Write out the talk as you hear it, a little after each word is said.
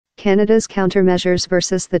Canada's countermeasures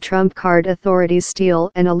versus the Trump card authorities'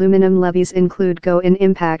 steel and aluminum levies include go-in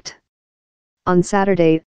impact. On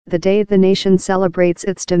Saturday, the day the nation celebrates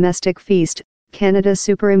its domestic feast, Canada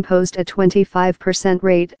superimposed a 25%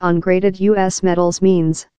 rate on graded U.S. metals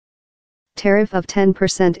means. Tariff of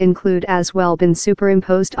 10% include as well been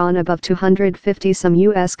superimposed on above 250 some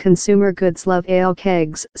U.S. consumer goods love ale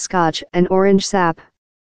kegs, scotch and orange sap.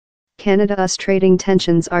 Canada-US trading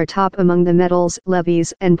tensions are top among the metals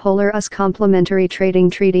levies and Polar-US complementary trading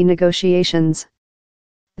treaty negotiations.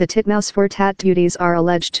 The titmouse for tat duties are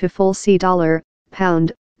alleged to full $,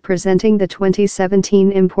 pound, presenting the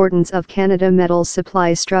 2017 importance of Canada metals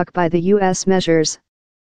supply struck by the U.S. measures.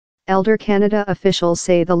 Elder Canada officials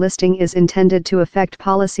say the listing is intended to affect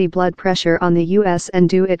policy blood pressure on the U.S. and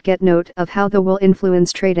do it get note of how the will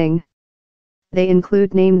influence trading. They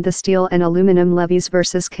include named the steel and aluminum levies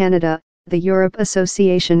versus Canada, the Europe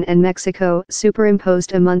Association and Mexico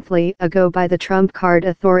superimposed a monthly ago by the Trump card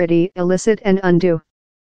authority illicit and undue.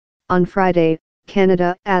 On Friday,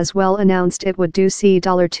 Canada as well announced it would do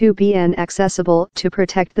 $2 accessible to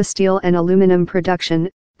protect the steel and aluminum production,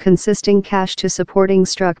 consisting cash to supporting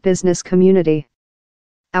struck business community.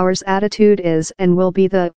 Ours attitude is and will be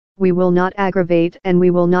we will not aggravate and we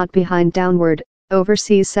will not behind downward,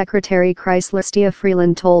 Overseas Secretary Chryslistia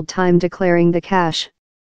Freeland told Time declaring the cash.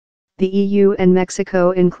 The EU and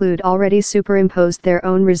Mexico include already superimposed their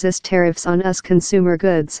own resist tariffs on US consumer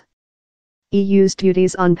goods. EU's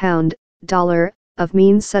duties on pound, dollar, of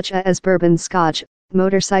means such as bourbon scotch,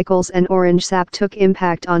 motorcycles and orange sap took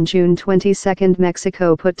impact on June 22.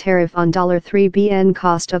 Mexico put tariff on $3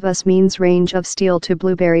 cost of US means range of steel to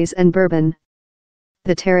blueberries and bourbon.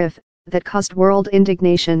 The tariff, that caused world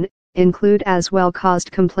indignation, include as well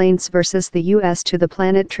caused complaints versus the U.S. to the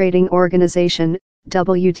Planet Trading Organization,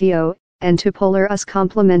 WTO, and to Polar-US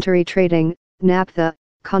Complementary Trading, NAFTA,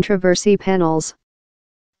 controversy panels.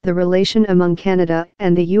 The relation among Canada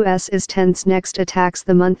and the U.S. is tense. Next attacks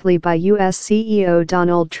the monthly by U.S. CEO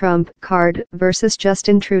Donald Trump card versus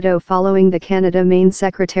Justin Trudeau following the Canada Main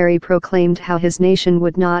Secretary proclaimed how his nation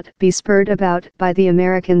would not be spurred about by the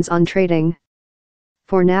Americans on trading.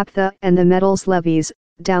 For NAFTA and the metals levies,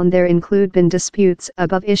 down there include been disputes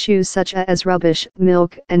above issues such as rubbish,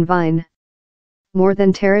 milk and vine. More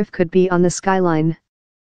than tariff could be on the skyline.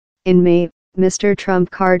 In May, Mr.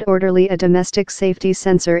 Trump card orderly a domestic safety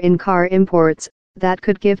sensor in car imports, that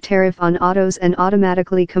could give tariff on autos and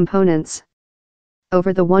automatically components.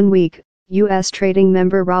 Over the 1 week, U.S. trading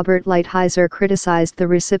member Robert Lighthizer criticized the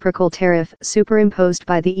reciprocal tariff superimposed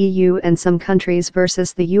by the EU and some countries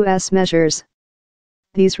versus the U.S. measures.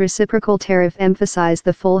 These reciprocal tariff emphasize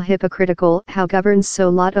the full hypocritical how governs so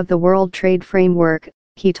lot of the world trade framework,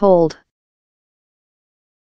 he told.